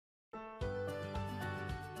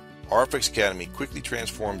RFX Academy quickly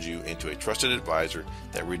transforms you into a trusted advisor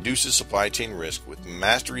that reduces supply chain risk with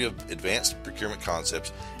mastery of advanced procurement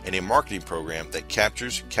concepts and a marketing program that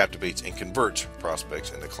captures, captivates, and converts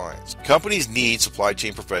prospects into clients. Companies need supply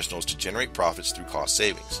chain professionals to generate profits through cost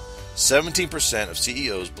savings. 17% of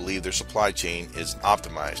CEOs believe their supply chain is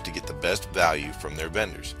optimized to get the best value from their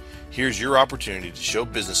vendors. Here's your opportunity to show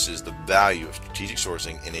businesses the value of strategic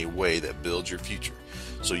sourcing in a way that builds your future,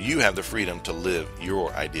 so you have the freedom to live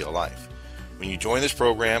your ideal life. When you join this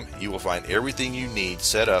program, you will find everything you need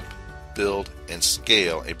set up, build, and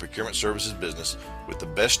scale a procurement services business with the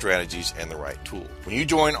best strategies and the right tools. When you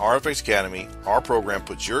join RFX Academy, our program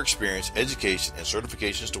puts your experience, education, and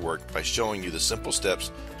certifications to work by showing you the simple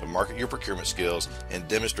steps to market your procurement skills and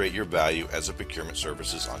demonstrate your value as a procurement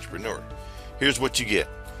services entrepreneur. Here's what you get.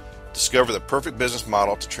 Discover the perfect business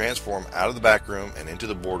model to transform out of the backroom and into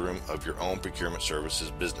the boardroom of your own procurement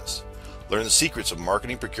services business. Learn the secrets of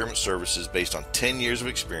marketing procurement services based on 10 years of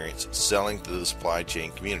experience selling to the supply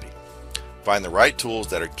chain community. Find the right tools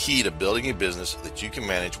that are key to building a business that you can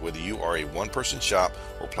manage whether you are a one-person shop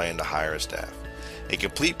or plan to hire a staff. A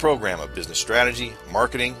complete program of business strategy,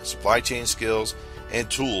 marketing, supply chain skills, and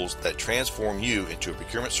tools that transform you into a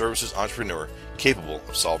procurement services entrepreneur capable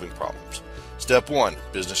of solving problems. Step 1.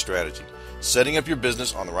 Business strategy. Setting up your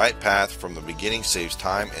business on the right path from the beginning saves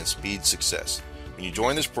time and speeds success. When you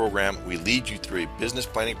join this program, we lead you through a business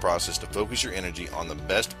planning process to focus your energy on the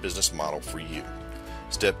best business model for you.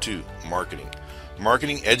 Step 2. Marketing.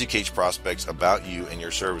 Marketing educates prospects about you and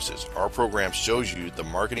your services. Our program shows you the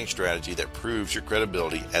marketing strategy that proves your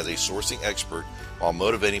credibility as a sourcing expert while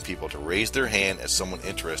motivating people to raise their hand as someone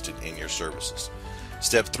interested in your services.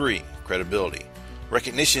 Step 3. Credibility.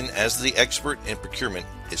 Recognition as the expert in procurement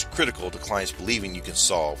is critical to clients believing you can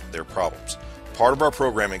solve their problems. Part of our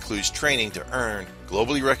program includes training to earn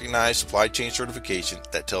globally recognized supply chain certification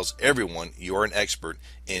that tells everyone you are an expert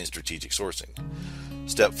in strategic sourcing.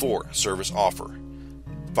 Step 4. Service offer.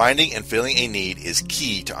 Finding and filling a need is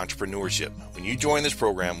key to entrepreneurship. When you join this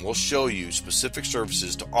program, we'll show you specific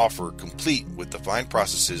services to offer complete with defined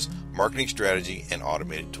processes, marketing strategy, and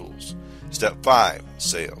automated tools. Step 5.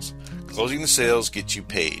 Sales. Closing the sales gets you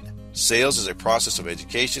paid. Sales is a process of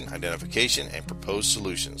education, identification, and proposed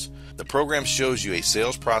solutions. The program shows you a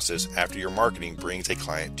sales process after your marketing brings a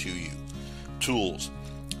client to you. Tools.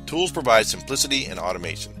 Tools provide simplicity and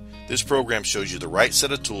automation. This program shows you the right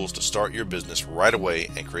set of tools to start your business right away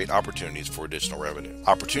and create opportunities for additional revenue.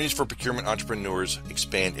 Opportunities for procurement entrepreneurs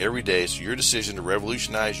expand every day, so your decision to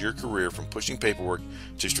revolutionize your career from pushing paperwork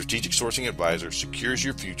to strategic sourcing advisor secures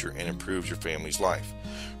your future and improves your family's life.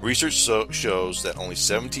 Research shows that only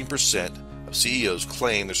 17% of CEOs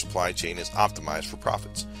claim their supply chain is optimized for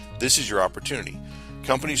profits. This is your opportunity.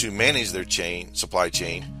 Companies who manage their supply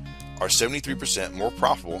chain are 73% more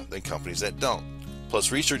profitable than companies that don't. Plus,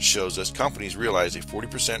 research shows us companies realize a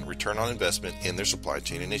 40% return on investment in their supply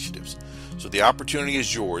chain initiatives. So the opportunity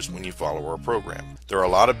is yours when you follow our program. There are a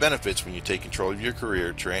lot of benefits when you take control of your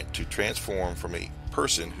career to transform from a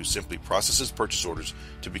person who simply processes purchase orders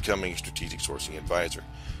to becoming a strategic sourcing advisor.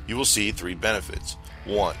 You will see 3 benefits.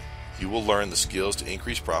 1. You will learn the skills to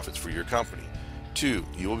increase profits for your company. 2.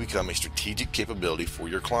 You will become a strategic capability for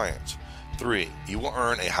your clients. 3. You will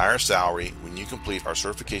earn a higher salary when you complete our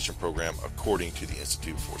certification program according to the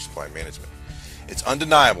Institute for Supply Management. It's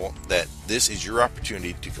undeniable that this is your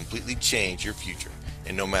opportunity to completely change your future,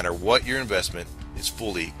 and no matter what your investment, is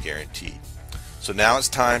fully guaranteed. So now it's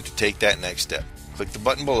time to take that next step. Click the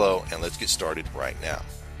button below and let's get started right now.